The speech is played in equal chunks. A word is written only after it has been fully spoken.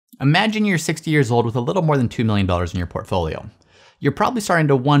Imagine you're 60 years old with a little more than $2 million in your portfolio. You're probably starting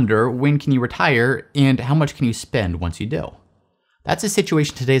to wonder, when can you retire and how much can you spend once you do? That's a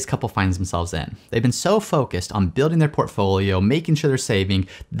situation today's couple finds themselves in. They've been so focused on building their portfolio, making sure they're saving,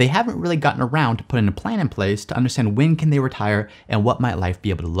 they haven't really gotten around to putting a plan in place to understand when can they retire and what might life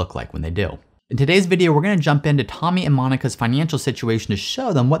be able to look like when they do. In today's video, we're going to jump into Tommy and Monica's financial situation to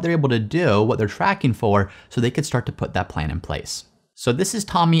show them what they're able to do, what they're tracking for, so they could start to put that plan in place. So this is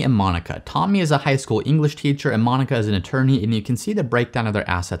Tommy and Monica. Tommy is a high school English teacher and Monica is an attorney, and you can see the breakdown of their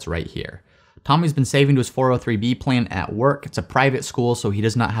assets right here. Tommy's been saving to his 403b plan at work. It's a private school, so he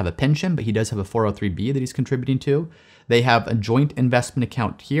does not have a pension, but he does have a 403b that he's contributing to. They have a joint investment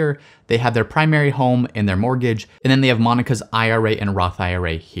account here. They have their primary home and their mortgage, and then they have Monica's IRA and Roth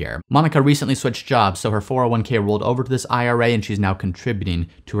IRA here. Monica recently switched jobs, so her 401k rolled over to this IRA and she's now contributing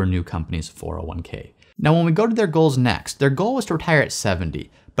to her new company's 401k. Now, when we go to their goals next, their goal was to retire at 70,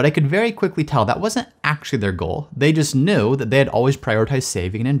 but I could very quickly tell that wasn't actually their goal. They just knew that they had always prioritized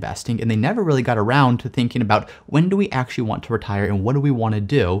saving and investing, and they never really got around to thinking about when do we actually want to retire and what do we want to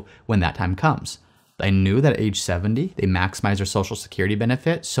do when that time comes. They knew that at age 70, they maximized their Social Security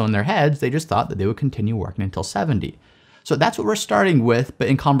benefit, so in their heads, they just thought that they would continue working until 70. So that's what we're starting with, but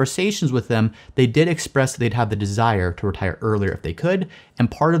in conversations with them, they did express that they'd have the desire to retire earlier if they could, and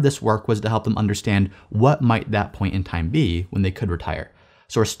part of this work was to help them understand what might that point in time be when they could retire.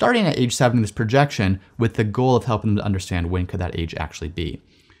 So we're starting at age 70 this projection with the goal of helping them to understand when could that age actually be.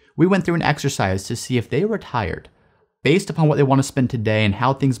 We went through an exercise to see if they retired, based upon what they want to spend today and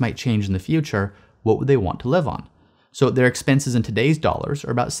how things might change in the future, what would they want to live on? So their expenses in today's dollars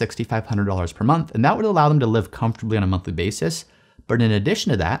are about $6,500 per month, and that would allow them to live comfortably on a monthly basis. But in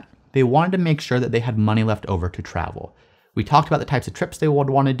addition to that, they wanted to make sure that they had money left over to travel. We talked about the types of trips they would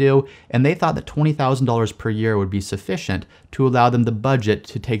want to do, and they thought that $20,000 per year would be sufficient to allow them the budget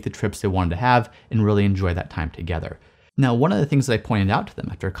to take the trips they wanted to have and really enjoy that time together. Now, one of the things that I pointed out to them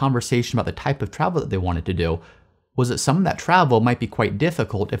after a conversation about the type of travel that they wanted to do was that some of that travel might be quite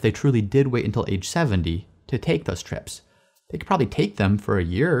difficult if they truly did wait until age 70 to take those trips. They could probably take them for a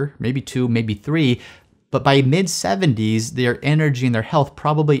year, maybe 2, maybe 3, but by mid-70s, their energy and their health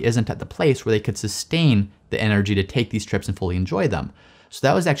probably isn't at the place where they could sustain the energy to take these trips and fully enjoy them. So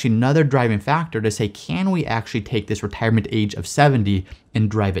that was actually another driving factor to say, can we actually take this retirement age of 70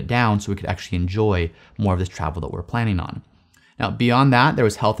 and drive it down so we could actually enjoy more of this travel that we're planning on? Now, beyond that, there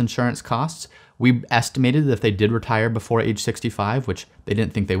was health insurance costs. We estimated that if they did retire before age 65, which they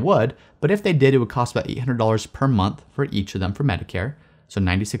didn't think they would, but if they did, it would cost about $800 per month for each of them for Medicare, so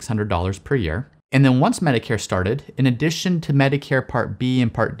 $9,600 per year. And then once Medicare started, in addition to Medicare Part B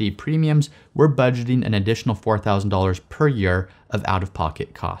and Part D premiums, we're budgeting an additional $4,000 per year of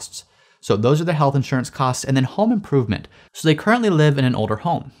out-of-pocket costs. So those are the health insurance costs, and then home improvement. So they currently live in an older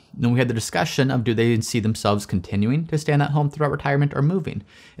home. Then we had the discussion of, do they see themselves continuing to stay in that home throughout retirement or moving?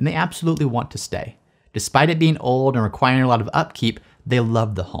 And they absolutely want to stay. Despite it being old and requiring a lot of upkeep, they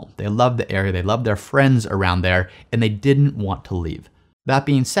love the home. They love the area. They love their friends around there, and they didn't want to leave. That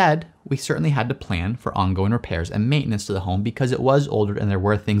being said, we certainly had to plan for ongoing repairs and maintenance to the home because it was older and there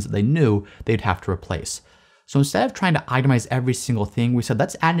were things that they knew they'd have to replace. So instead of trying to itemize every single thing, we said,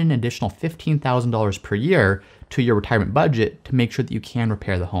 let's add an additional $15,000 per year to your retirement budget to make sure that you can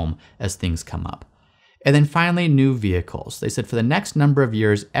repair the home as things come up. And then finally, new vehicles. They said for the next number of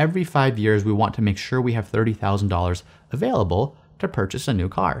years, every 5 years, we want to make sure we have $30,000 available to purchase a new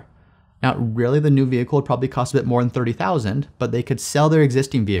car. Now, really, the new vehicle would probably cost a bit more than $30,000, but they could sell their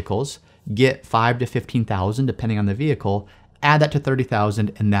existing vehicles, get $5,000 to $15,000 depending on the vehicle, add that to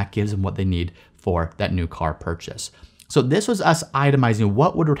 $30,000, and that gives them what they need for that new car purchase. So this was us itemizing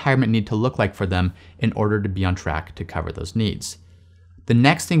what would retirement need to look like for them in order to be on track to cover those needs. The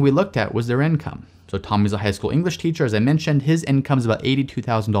next thing we looked at was their income. So Tommy's a high school English teacher. As I mentioned, his income is about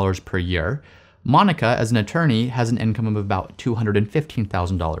 $82,000 per year. Monica, as an attorney, has an income of about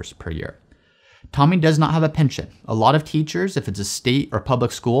 $215,000 per year. Tommy does not have a pension. A lot of teachers, if it's a state or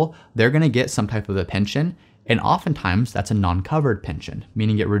public school, they're going to get some type of a pension. And oftentimes that's a non-covered pension,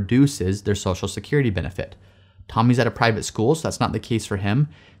 meaning it reduces their Social Security benefit. Tommy's at a private school, so that's not the case for him.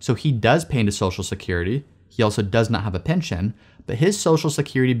 So he does pay into Social Security. He also does not have a pension, but his Social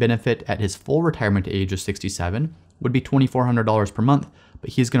Security benefit at his full retirement age of 67 would be $2,400 per month,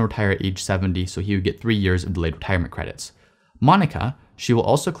 but he's going to retire at age 70, so he would get 3 years of delayed retirement credits. Monica, she will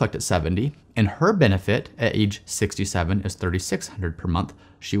also collect at 70, and her benefit at age 67 is $3,600 per month.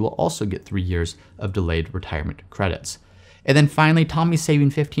 She will also get 3 years of delayed retirement credits. And then finally, Tommy's saving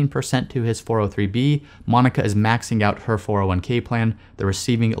 15% to his 403b. Monica is maxing out her 401k plan. They're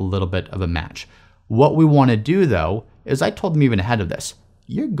receiving a little bit of a match. What we want to do though, is I told them even ahead of this,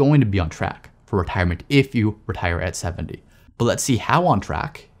 you're going to be on track for retirement if you retire at 70. But let's see how on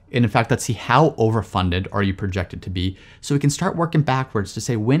track, and in fact, let's see how overfunded are you projected to be, so we can start working backwards to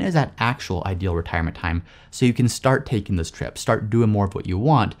say when is that actual ideal retirement time, so you can start taking those trips, start doing more of what you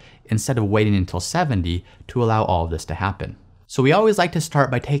want, instead of waiting until 70 to allow all of this to happen. So we always like to start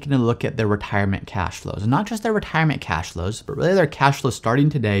by taking a look at their retirement cash flows, not just their retirement cash flows, but really their cash flows starting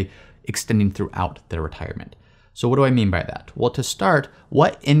today, extending throughout their retirement. So what do I mean by that? Well, to start,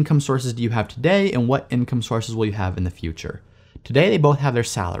 what income sources do you have today and what income sources will you have in the future? Today, they both have their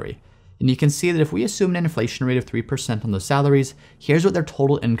salary. And you can see that if we assume an inflation rate of 3% on those salaries, here's what their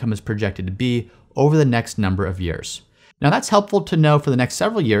total income is projected to be over the next number of years. Now that's helpful to know for the next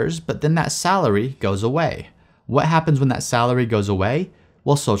several years, but then that salary goes away. What happens when that salary goes away?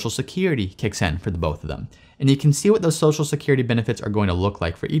 Well, Social Security kicks in for the both of them. And you can see what those Social Security benefits are going to look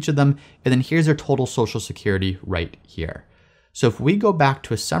like for each of them. And then here's their total Social Security right here. So if we go back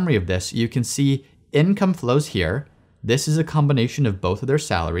to a summary of this, you can see income flows here. This is a combination of both of their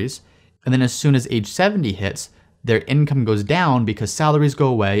salaries. And then as soon as age 70 hits, their income goes down because salaries go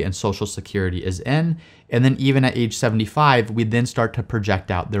away and Social Security is in. And then even at age 75, we then start to project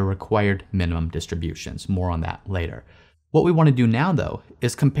out their required minimum distributions. More on that later. What we want to do now though,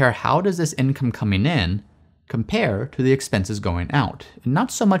 is compare how does this income coming in compare to the expenses going out. And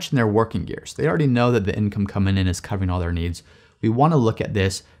not so much in their working years. They already know that the income coming in is covering all their needs. We want to look at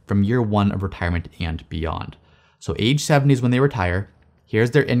this from year one of retirement and beyond. So age 70 is when they retire.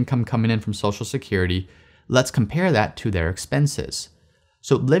 Here's their income coming in from Social Security. Let's compare that to their expenses.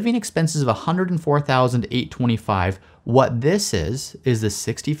 So living expenses of $104,825, what this is the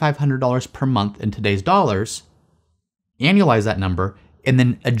 $6,500 per month in today's dollars. Annualize that number and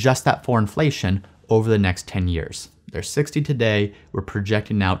then adjust that for inflation over the next 10 years. They're 60 today, we're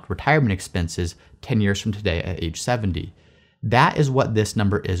projecting out retirement expenses 10 years from today at age 70. That is what this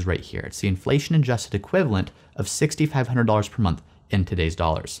number is right here. It's the inflation adjusted equivalent of $6,500 per month in today's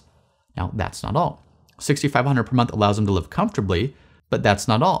dollars. Now, that's not all. $6,500 per month allows them to live comfortably, but that's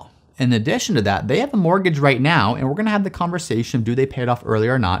not all. In addition to that, they have a mortgage right now, and we're gonna have the conversation, do they pay it off early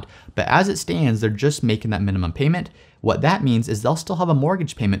or not? But as it stands, they're just making that minimum payment. What that means is they'll still have a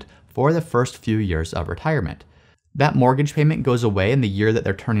mortgage payment for the first few years of retirement. That mortgage payment goes away in the year that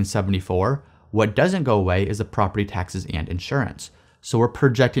they're turning 74. What doesn't go away is the property taxes and insurance. So we're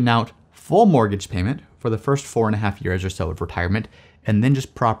projecting out full mortgage payment for the first 4.5 years or so of retirement, and then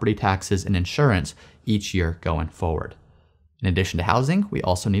just property taxes and insurance each year going forward. In addition to housing, we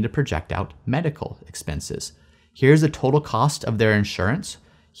also need to project out medical expenses. Here's the total cost of their insurance.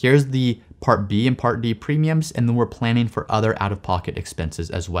 Here's the Part B and Part D premiums, and then we're planning for other out-of-pocket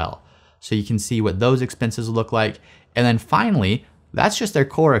expenses as well. So you can see what those expenses look like. And then finally, that's just their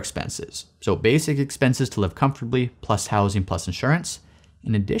core expenses. So basic expenses to live comfortably, plus housing, plus insurance.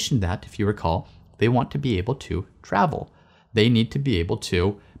 In addition to that, if you recall, they want to be able to travel. They need to be able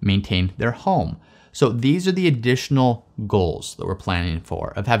to maintain their home. So these are the additional goals that we're planning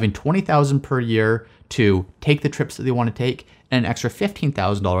for, of having $20,000 per year to take the trips that they want to take, and an extra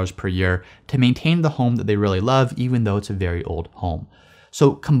 $15,000 per year to maintain the home that they really love, even though it's a very old home.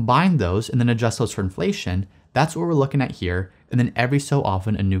 So combine those and then adjust those for inflation. That's what we're looking at here. And then every so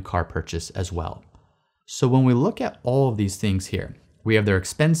often a new car purchase as well. So when we look at all of these things here, we have their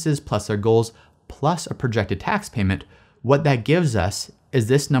expenses plus their goals plus a projected tax payment. What that gives us is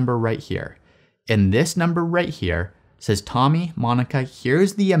this number right here. And this number right here says, Tommy, Monica,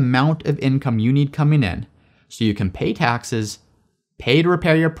 here's the amount of income you need coming in so you can pay taxes, pay to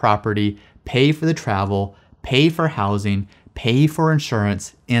repair your property, pay for the travel, pay for housing, pay for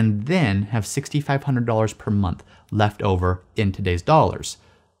insurance, and then have $6,500 per month left over in today's dollars.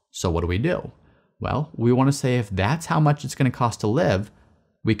 So what do? Well, we want to say if that's how much it's going to cost to live,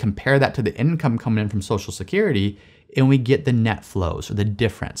 we compare that to the income coming in from Social Security, and we get the net flows, or the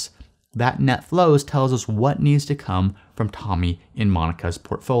difference. That net flows tells us what needs to come from Tommy and Monica's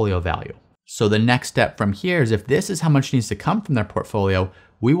portfolio value. So the next step from here is if this is how much needs to come from their portfolio,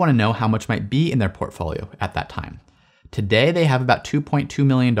 we want to know how much might be in their portfolio at that time. Today, they have about $2.2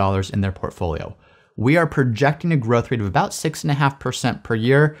 million in their portfolio. We are projecting a growth rate of about 6.5% per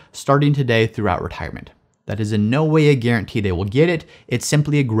year starting today throughout retirement. That is in no way a guarantee they will get it. It's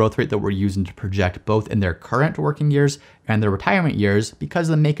simply a growth rate that we're using to project both in their current working years and their retirement years, because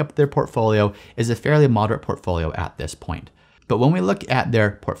the makeup of their portfolio is a fairly moderate portfolio at this point. But when we look at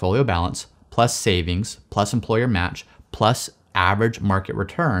their portfolio balance, plus savings, plus employer match, plus average market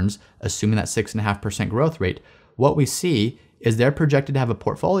returns, assuming that 6.5% growth rate, what we see is they're projected to have a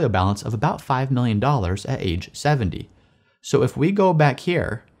portfolio balance of about $5 million at age 70. So if we go back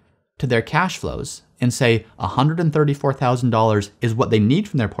here to their cash flows and say $134,000 is what they need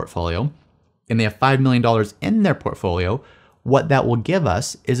from their portfolio, and they have $5 million in their portfolio, what that will give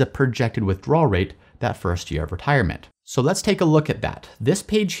us is a projected withdrawal rate that first year of retirement. So let's take a look at that. This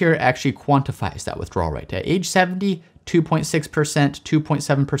page here actually quantifies that withdrawal rate. At age 70, 2.6%,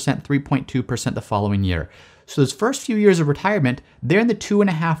 2.7%, 3.2% the following year. So those first few years of retirement, they're in the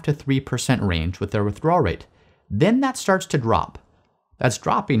 2.5% to 3% range with their withdrawal rate. Then that starts to drop. That's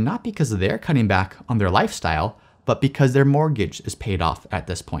dropping not because they're cutting back on their lifestyle, but because their mortgage is paid off at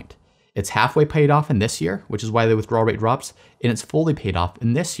this point. It's halfway paid off in this year, which is why the withdrawal rate drops, and it's fully paid off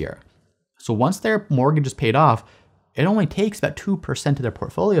in this year. So once their mortgage is paid off, it only takes about 2% of their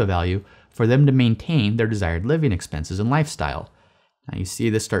portfolio value for them to maintain their desired living expenses and lifestyle. Now you see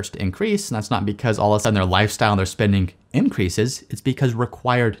this starts to increase, and that's not because all of a sudden their lifestyle and their spending increases. It's because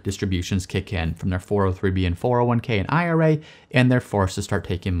required distributions kick in from their 403b and 401k and IRA, and they're forced to start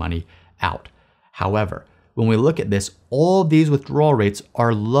taking money out. However, when we look at this, all these withdrawal rates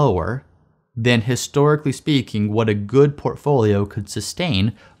are lower than, historically speaking, what a good portfolio could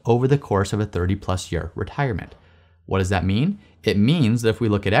sustain over the course of a 30-plus year retirement. What does that mean? It means that if we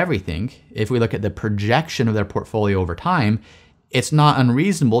look at everything, if we look at the projection of their portfolio over time, it's not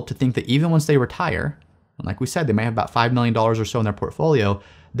unreasonable to think that even once they retire, and like we said, they may have about $5 million or so in their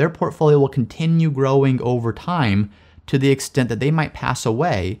portfolio will continue growing over time to the extent that they might pass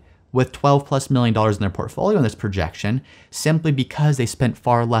away with $12+ million in their portfolio in this projection, simply because they spent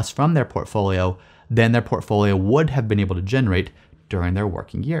far less from their portfolio than their portfolio would have been able to generate during their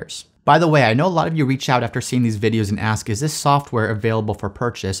working years. By the way, I know a lot of you reach out after seeing these videos and ask, is this software available for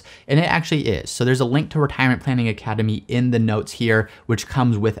purchase? And it actually is. So there's a link to Retirement Planning Academy in the notes here, which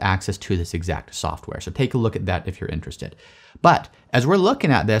comes with access to this exact software. So take a look at that if you're interested. But as we're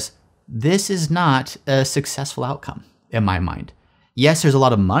looking at this, this is not a successful outcome in my mind. Yes, there's a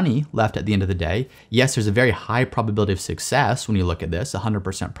lot of money left at the end of the day. Yes, there's a very high probability of success when you look at this,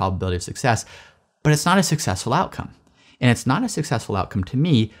 100% probability of success, but it's not a successful outcome. And it's not a successful outcome to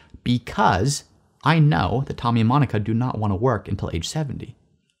me because I know that Tommy and Monica do not want to work until age 70.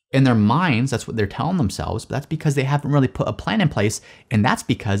 In their minds, that's what they're telling themselves, but that's because they haven't really put a plan in place, and that's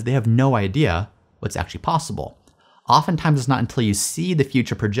because they have no idea what's actually possible. Oftentimes, it's not until you see the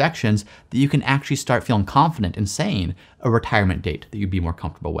future projections that you can actually start feeling confident in saying a retirement date that you'd be more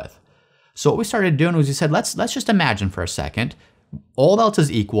comfortable with. So what we started doing was we said, let's just imagine for a second, all else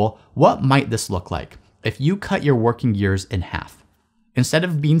is equal, what might this look like if you cut your working years in half? Instead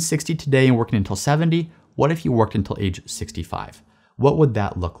of being 60 today and working until 70, what if you worked until age 65? What would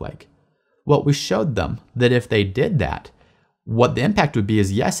that look like? Well, we showed them that if they did that, what the impact would be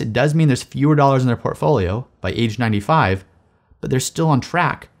is, yes, it does mean there's fewer dollars in their portfolio by age 95, but they're still on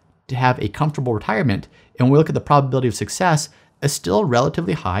track to have a comfortable retirement. And when we look at the probability of success, it's still a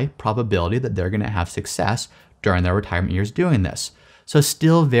relatively high probability that they're going to have success during their retirement years doing this. So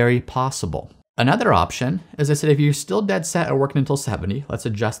still very possible. Another option, as I said, if you're still dead set at working until 70, let's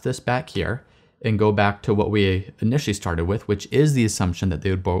adjust this back here and go back to what we initially started with, which is the assumption that they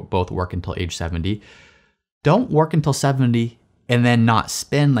would both work until age 70. Don't work until 70 and then not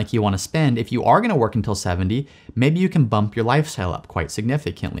spend like you want to spend. If you are going to work until 70, maybe you can bump your lifestyle up quite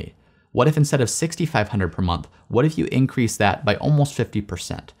significantly. What if instead of $6,500 per month, what if you increase that by almost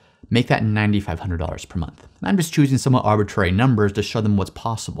 50%? Make that $9,500 per month. And I'm just choosing somewhat arbitrary numbers to show them what's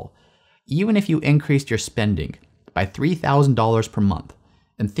possible. Even if you increased your spending by $3,000 per month,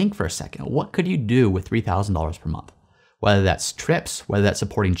 and think for a second, what could you do with $3,000 per month? Whether that's trips, whether that's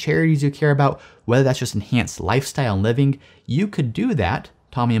supporting charities you care about, whether that's just enhanced lifestyle and living, you could do that,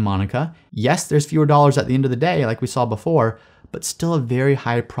 Tommy and Monica. Yes, there's fewer dollars at the end of the day, like we saw before, but still a very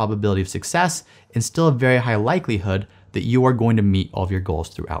high probability of success and still a very high likelihood that you are going to meet all of your goals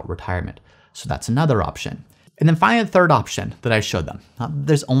throughout retirement. So that's another option. And then finally, the third option that I showed them.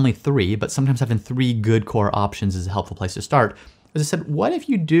 There's only three, but sometimes having three good core options is a helpful place to start. As I said, what if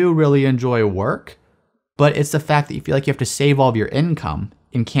you do really enjoy work, but it's the fact that you feel like you have to save all of your income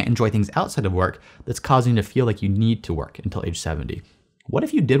and can't enjoy things outside of work that's causing you to feel like you need to work until age 70? What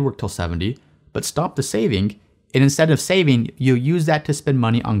if you did work till 70, but stopped the saving, and instead of saving, you use that to spend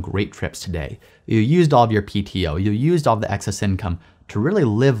money on great trips today? You used all of your PTO, you used all of the excess income to really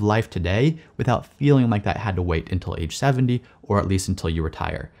live life today without feeling like that had to wait until age 70 or at least until you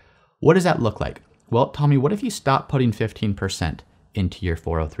retire. What does that look like? Well, Tommy, what if you stop putting 15% into your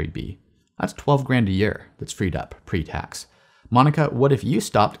 403b? That's 12 grand a year that's freed up pre-tax. Monica, what if you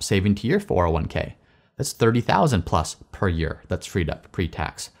stopped saving to your 401k? That's 30,000 plus per year that's freed up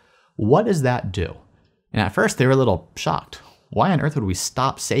pre-tax. What does that do? And at first they were a little shocked. Why on earth would we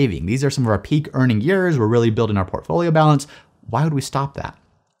stop saving? These are some of our peak earning years. We're really building our portfolio balance. Why would we stop that?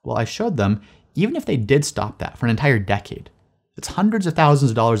 Well, I showed them even if they did stop that for an entire decade, it's hundreds of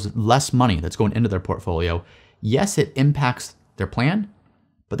thousands of dollars less money that's going into their portfolio. Yes, it impacts their plan,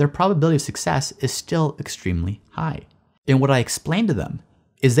 but their probability of success is still extremely high. And what I explained to them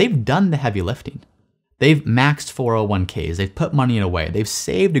is they've done the heavy lifting. They've maxed 401ks, they've put money away, they've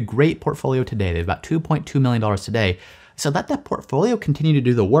saved a great portfolio today, they have about $2.2 million today. So let that portfolio continue to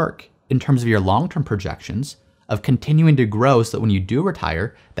do the work in terms of your long-term projections of continuing to grow so that when you do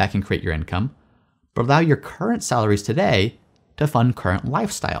retire, that can create your income, but allow your current salaries today to fund current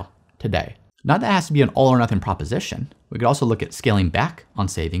lifestyle today. Not that it has to be an all or nothing proposition. We could also look at scaling back on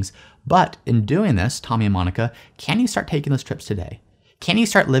savings, but in doing this, Tommy and Monica, can you start taking those trips today? Can you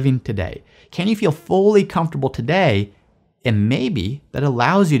start living today? Can you feel fully comfortable today? And maybe that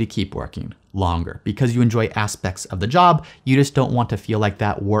allows you to keep working longer because you enjoy aspects of the job. You just don't want to feel like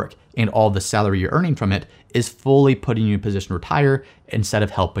that work and all the salary you're earning from it is fully putting you in a position to retire instead of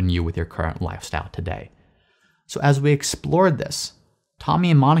helping you with your current lifestyle today. So as we explored this,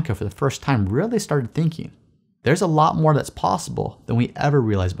 Tommy and Monica for the first time really started thinking, there's a lot more that's possible than we ever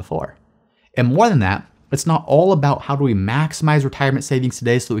realized before. And more than that, it's not all about how do we maximize retirement savings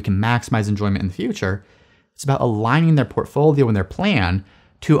today so that we can maximize enjoyment in the future. It's about aligning their portfolio and their plan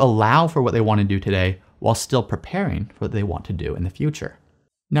to allow for what they want to do today while still preparing for what they want to do in the future.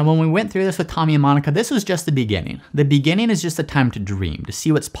 Now, when we went through this with Tommy and Monica, this was just the beginning. The beginning is just the time to dream, to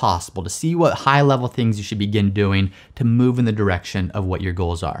see what's possible, to see what high-level things you should begin doing to move in the direction of what your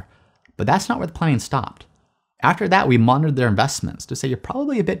goals are. But that's not where the planning stopped. After that, we monitored their investments to say you're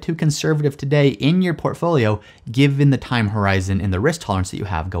probably a bit too conservative today in your portfolio, given the time horizon and the risk tolerance that you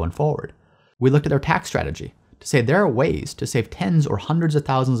have going forward. We looked at their tax strategy to say there are ways to save tens or hundreds of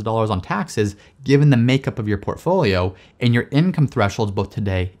thousands of dollars on taxes, given the makeup of your portfolio and your income thresholds both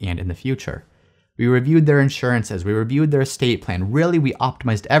today and in the future. We reviewed their insurances, we reviewed their estate plan. Really, we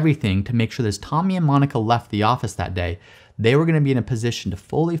optimized everything to make sure that as Tommy and Monica left the office that day, they were going to be in a position to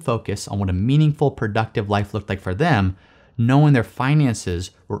fully focus on what a meaningful, productive life looked like for them, knowing their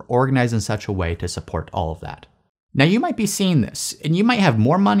finances were organized in such a way to support all of that. Now you might be seeing this, and you might have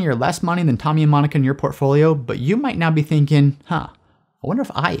more money or less money than Tommy and Monica in your portfolio, but you might now be thinking, I wonder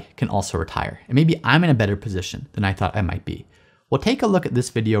if I can also retire, and maybe I'm in a better position than I thought I might be. Well, take a look at this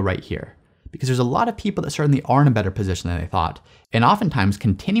video right here, because there's a lot of people that certainly are in a better position than they thought, and oftentimes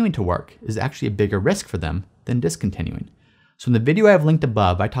continuing to work is actually a bigger risk for them than discontinuing. So in the video I have linked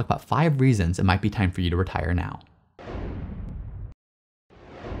above, I talk about 5 reasons it might be time for you to retire now.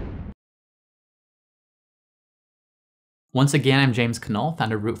 Once again, I'm James Knoll,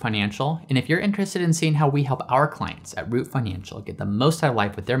 founder of Root Financial, and if you're interested in seeing how we help our clients at Root Financial get the most out of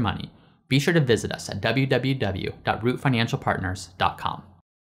life with their money, be sure to visit us at www.rootfinancialpartners.com.